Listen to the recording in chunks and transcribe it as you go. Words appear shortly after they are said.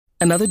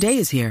Another day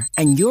is here,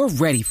 and you're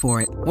ready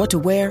for it. What to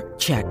wear?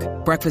 Check.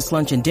 Breakfast,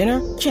 lunch, and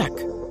dinner? Check.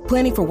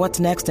 Planning for what's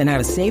next and how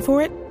to save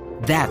for it?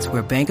 That's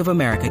where Bank of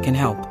America can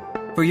help.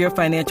 For your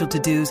financial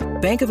to-dos,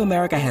 Bank of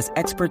America has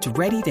experts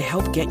ready to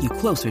help get you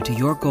closer to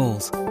your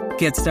goals.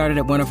 Get started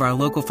at one of our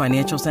local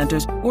financial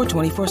centers or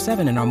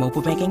 24/7 in our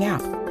mobile banking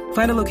app.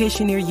 Find a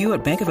location near you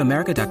at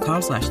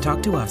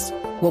bankofamerica.com/talktous.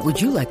 What would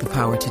you like the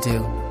power to do?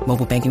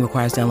 Mobile banking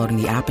requires downloading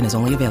the app and is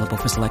only available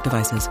for select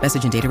devices.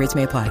 Message and data rates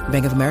may apply.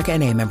 Bank of America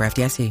N.A., member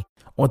FDIC.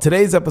 On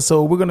today's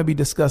episode, we're going to be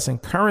discussing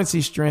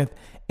currency strength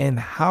and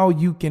how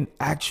you can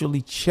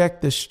actually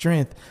check the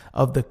strength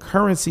of the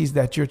currencies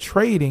that you're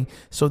trading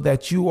so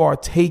that you are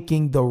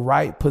taking the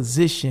right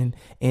position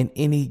in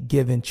any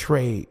given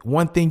trade.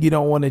 One thing you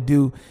don't want to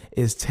do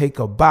is take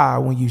a buy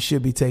when you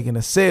should be taking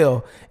a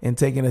sell, and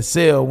taking a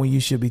sell when you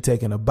should be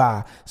taking a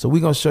buy. So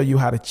we're going to show you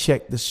how to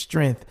check the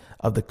strength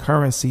of the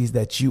currencies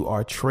that you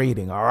are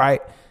trading. All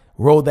right.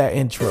 Roll that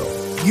intro.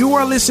 You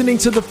are listening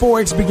to the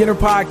Forex Beginner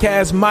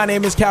Podcast. My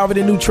name is Calvin,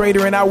 the new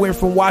trader, and I went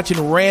from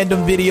watching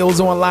random videos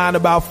online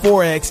about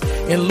Forex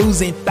and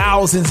losing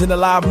thousands in the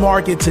live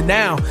market to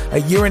now,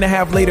 a year and a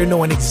half later,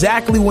 knowing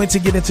exactly when to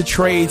get into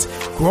trades,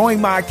 growing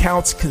my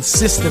accounts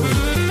consistently.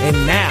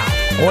 And now,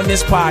 on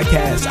this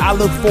podcast, I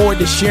look forward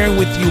to sharing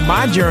with you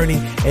my journey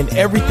and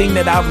everything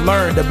that I've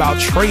learned about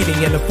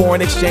trading in the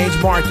foreign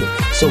exchange market.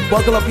 So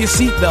buckle up your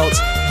seatbelts,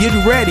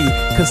 get ready,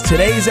 because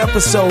today's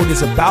episode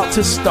is about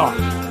to start.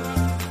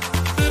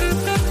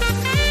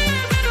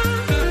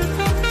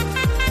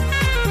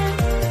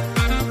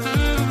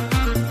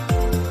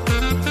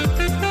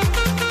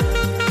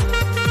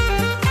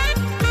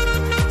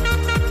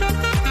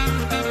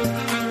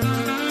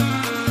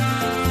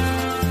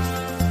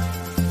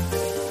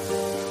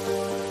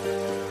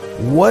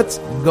 What's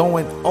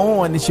going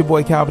on? It's your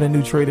boy Calvin, the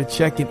new trader,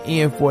 checking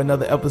in for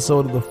another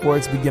episode of the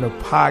Forex Beginner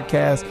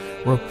Podcast,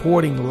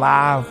 reporting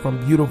live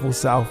from beautiful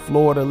South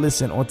Florida.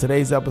 Listen, on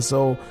today's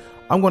episode,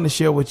 I'm going to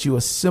share with you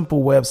a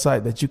simple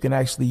website that you can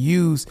actually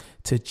use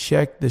to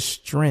check the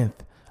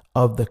strength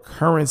of the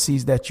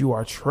currencies that you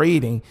are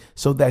trading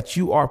so that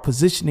you are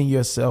positioning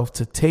yourself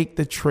to take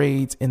the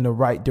trades in the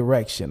right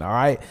direction. All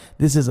right.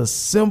 This is a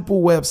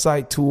simple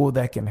website tool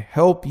that can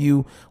help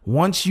you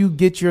once you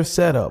get your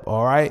setup.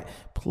 All right.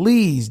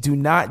 Please do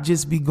not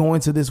just be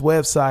going to this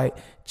website,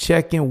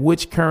 checking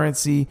which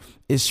currency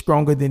is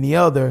stronger than the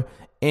other.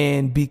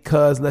 And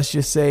because let's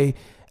just say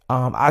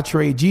I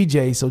trade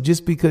GJ. So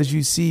just because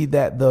you see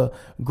that the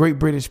Great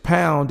British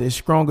Pound is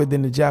stronger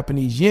than the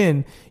Japanese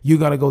yen, you're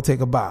going to go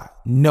take a buy.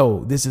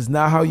 No, this is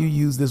not how you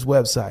use this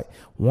website.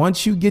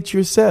 Once you get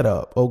your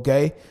setup,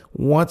 okay,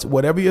 once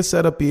whatever your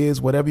setup is,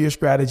 whatever your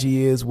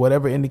strategy is,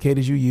 whatever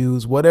indicators you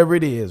use, whatever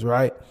it is,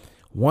 right?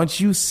 Once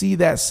you see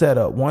that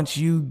setup, once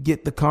you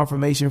get the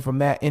confirmation from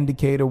that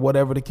indicator,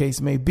 whatever the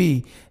case may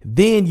be,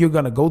 then you're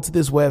going to go to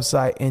this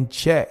website and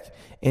check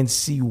and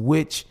see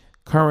which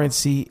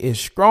currency is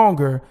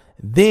stronger.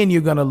 Then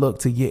you're going to look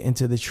to get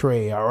into the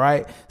trade. All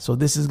right. So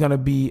this is going to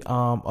be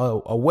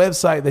a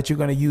website that you're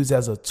going to use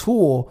as a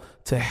tool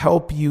to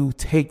help you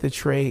take the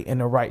trade in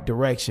the right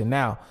direction.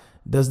 Now,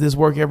 does this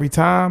work every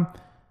time?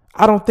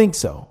 I don't think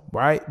so.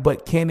 Right.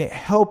 But can it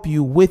help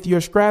you with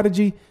your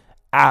strategy?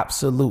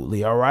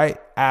 Absolutely. All right.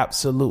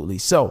 Absolutely.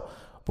 So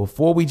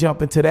before we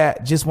jump into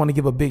that, just want to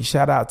give a big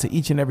shout out to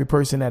each and every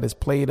person that has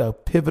played a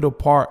pivotal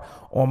part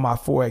on my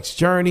Forex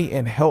journey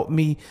and helped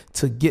me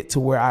to get to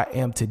where I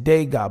am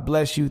today. God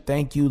bless you.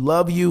 Thank you.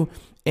 Love you.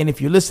 And if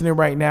you're listening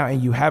right now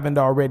and you haven't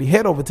already,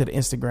 head over to the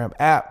Instagram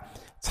app,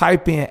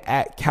 type in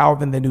at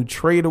Calvin, the new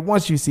trader.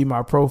 Once you see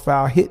my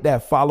profile, hit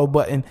that follow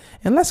button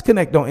and let's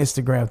connect on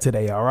Instagram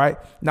today. All right.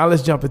 Now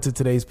let's jump into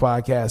today's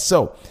podcast.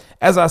 So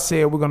as I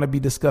said, we're going to be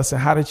discussing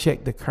how to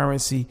check the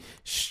currency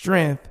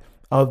strength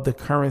of the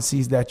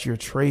currencies that you're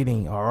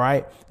trading. All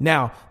right.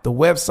 Now, the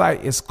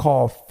website is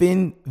called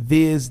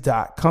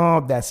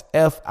finviz.com. That's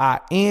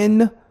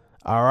FIN.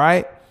 All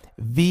right.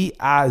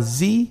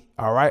 VIZ.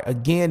 All right.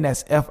 Again,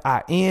 that's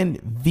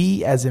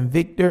FINV as in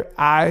Victor,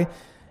 IZ.com.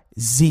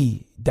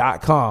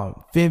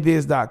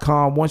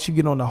 Finviz.com. Once you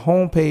get on the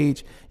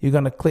homepage, you're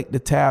going to click the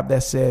tab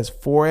that says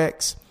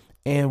Forex.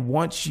 And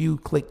once you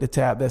click the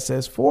tab that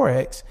says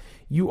Forex,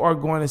 you are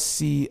going to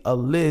see a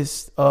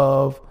list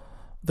of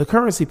the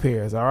currency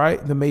pairs, all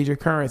right, the major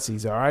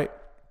currencies, all right.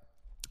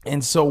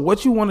 And so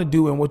what you want to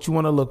do and what you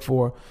want to look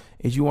for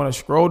is you want to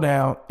scroll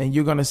down and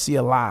you're going to see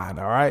a line,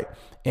 all right.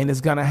 And it's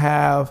going to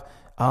have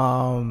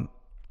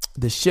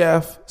the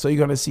chef. So you're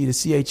going to see the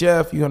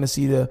CHF, you're going to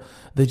see the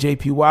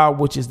JPY,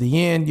 which is the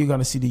yen. You're going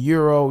to see the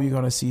euro. You're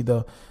going to see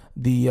the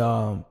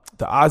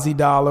Aussie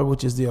dollar,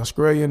 which is the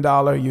Australian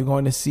dollar. You're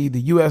going to see the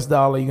US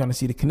dollar. You're going to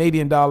see the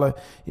Canadian dollar.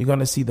 You're going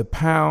to see the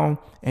pound,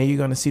 and you're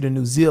going to see the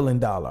New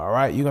Zealand dollar. All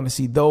right. You're going to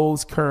see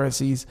those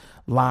currencies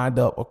lined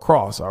up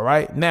across. All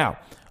right. Now,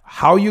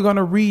 how you're going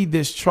to read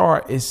this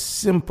chart is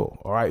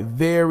simple. All right.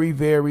 Very,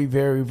 very,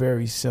 very,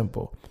 very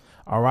simple.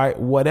 All right.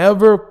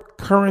 Whatever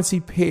currency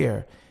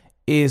pair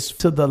is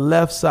to the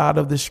left side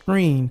of the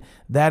screen,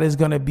 that is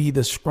going to be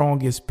the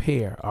strongest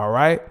pair. All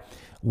right.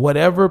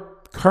 Whatever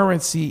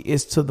currency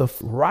is to the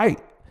right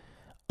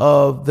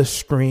of the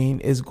screen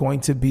is going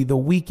to be the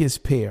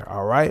weakest pair.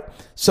 All right.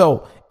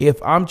 So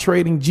if I'm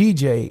trading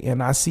GJ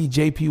and I see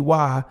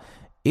JPY,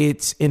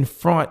 it's in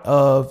front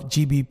of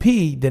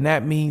GBP, then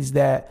that means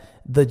that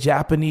the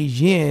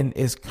Japanese yen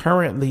is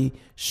currently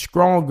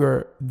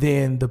stronger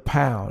than the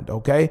pound.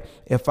 Okay.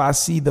 If I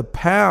see the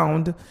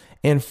pound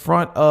in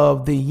front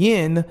of the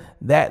yen,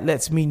 that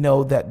lets me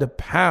know that the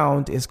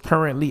pound is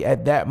currently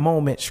at that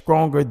moment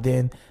stronger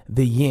than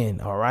the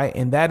yen. All right.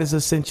 And that is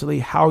essentially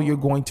how you're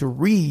going to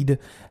read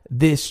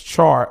this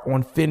chart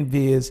on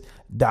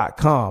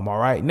finviz.com. All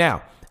right.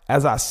 Now,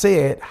 as I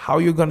said, how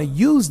you're going to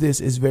use this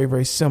is very,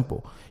 very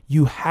simple.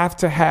 You have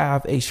to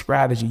have a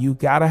strategy. You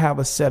got to have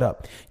a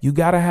setup. You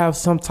got to have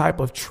some type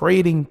of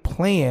trading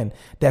plan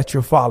that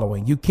you're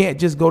following. You can't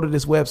just go to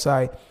this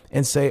website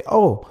and say,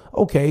 oh,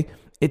 okay,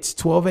 it's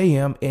 12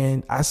 a.m.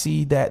 and I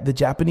see that the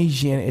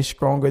Japanese yen is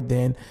stronger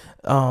than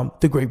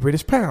the Great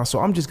British pound. So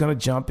I'm just going to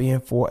jump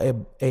in for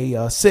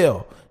a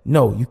sell.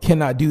 No, you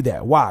cannot do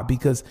that. Why?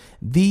 Because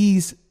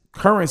these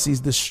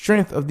currencies, the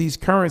strength of these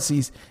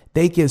currencies,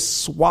 they can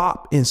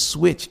swap and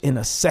switch in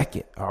a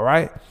second. All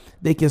right.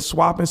 They can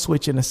swap and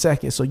switch in a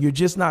second. So you're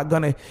just not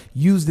going to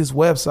use this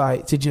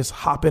website to just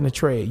hop in a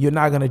trade. You're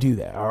not going to do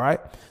that. All right.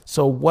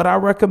 So what I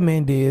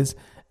recommend is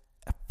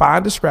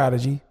find a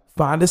strategy,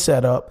 find a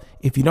setup.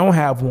 If you don't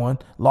have one,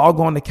 log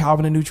on to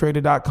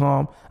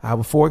calvinthenewtrader.com. I have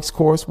a Forex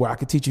course where I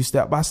can teach you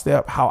step by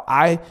step how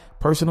I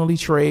personally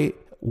trade,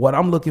 what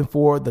I'm looking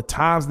for, the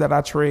times that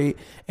I trade,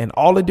 and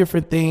all the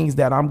different things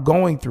that I'm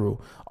going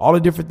through, all the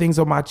different things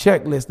on my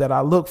checklist that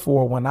I look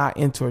for when I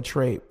enter a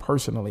trade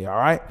personally. All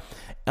right.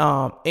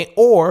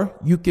 Or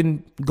you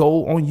can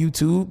go on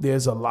YouTube.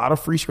 There's a lot of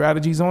free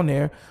strategies on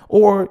there,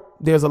 or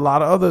there's a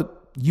lot of other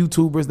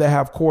YouTubers that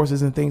have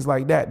courses and things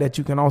like that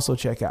you can also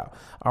check out.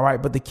 All right.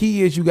 But the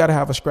key is you got to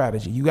have a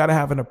strategy. You got to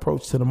have an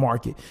approach to the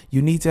market.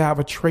 You need to have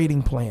a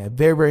trading plan.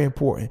 Very, very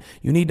important.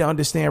 You need to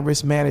understand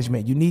risk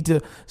management. You need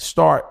to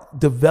start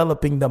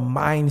developing the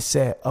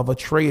mindset of a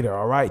trader.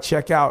 All right.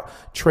 Check out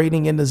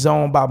Trading in the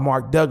Zone by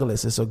Mark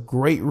Douglas. It's a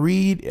great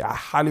read. I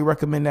highly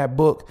recommend that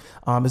book.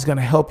 It's going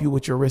to help you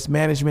with your risk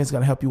management. It's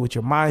going to help you with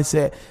your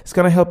mindset. It's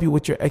going to help you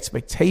with your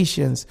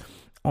expectations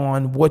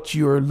on what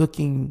you're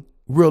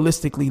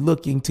realistically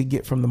looking to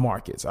get from the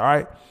markets. All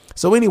right.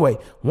 So anyway,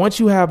 once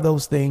you have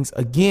those things,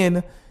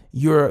 again,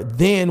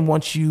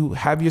 once you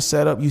have your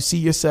setup, you see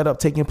your setup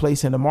taking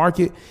place in the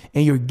market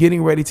and you're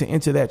getting ready to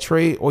enter that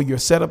trade, or your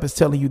setup is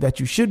telling you that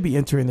you should be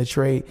entering the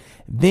trade,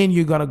 then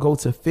you're going to go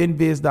to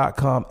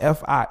finviz.com,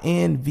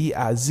 finviz.com.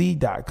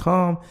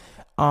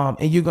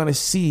 And you're going to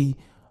see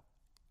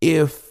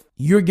if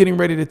you're getting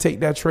ready to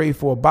take that trade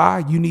for a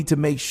buy. You need to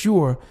make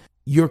sure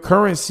your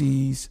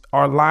currencies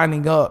are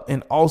lining up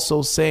and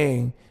also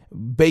saying,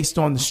 based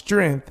on the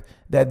strength,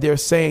 that they're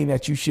saying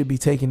that you should be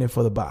taking it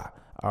for the buy.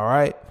 All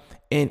right.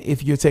 And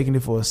if you're taking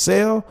it for a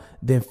sell,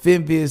 then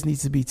FinViz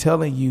needs to be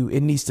telling you,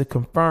 it needs to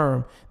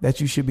confirm that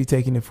you should be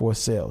taking it for a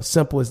sell.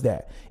 Simple as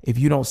that. If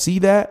you don't see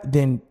that,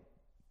 then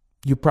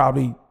you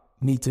probably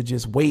need to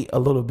just wait a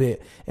little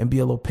bit and be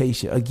a little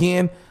patient.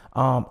 Again,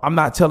 I'm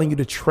not telling you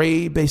to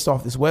trade based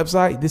off this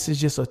website. This is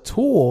just a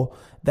tool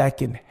that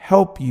can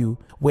help you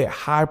with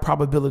high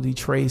probability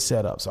trade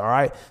setups. All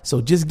right.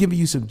 So just giving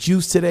you some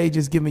juice today,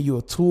 just giving you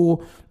a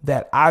tool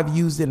that I've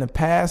used in the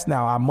past.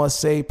 Now, I must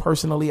say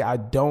personally, I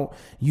don't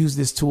use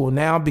this tool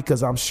now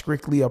because I'm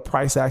strictly a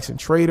price action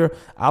trader.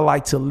 I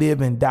like to live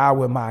and die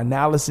with my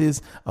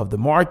analysis of the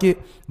market.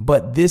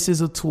 But this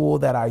is a tool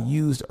that I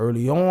used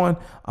early on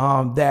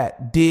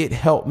that did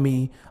help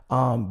me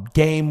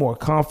gain more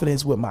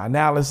confidence with my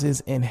analysis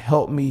and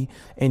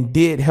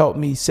did help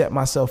me set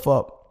myself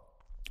up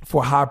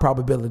for high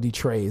probability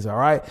trades. All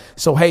right.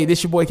 So, hey,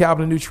 this your boy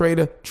Calvin, the New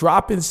Trader,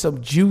 dropping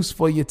some juice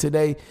for you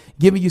today,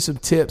 giving you some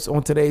tips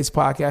on today's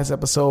podcast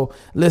episode.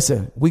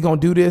 Listen, we going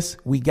to do this.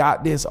 We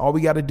got this. All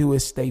we got to do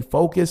is stay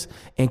focused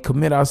and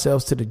commit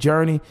ourselves to the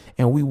journey,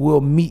 and we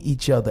will meet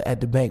each other at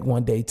the bank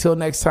one day. Till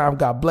next time,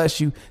 God bless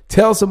you.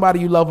 Tell somebody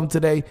you love them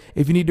today.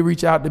 If you need to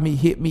reach out to me,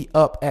 hit me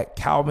up at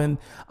Calvin,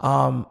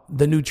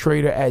 the New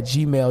Trader at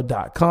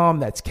gmail.com.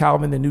 That's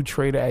Calvin, the New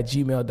Trader at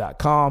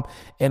gmail.com.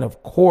 And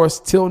of course,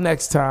 till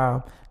next time,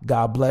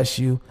 God bless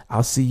you.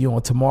 I'll see you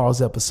on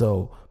tomorrow's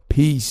episode.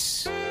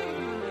 Peace.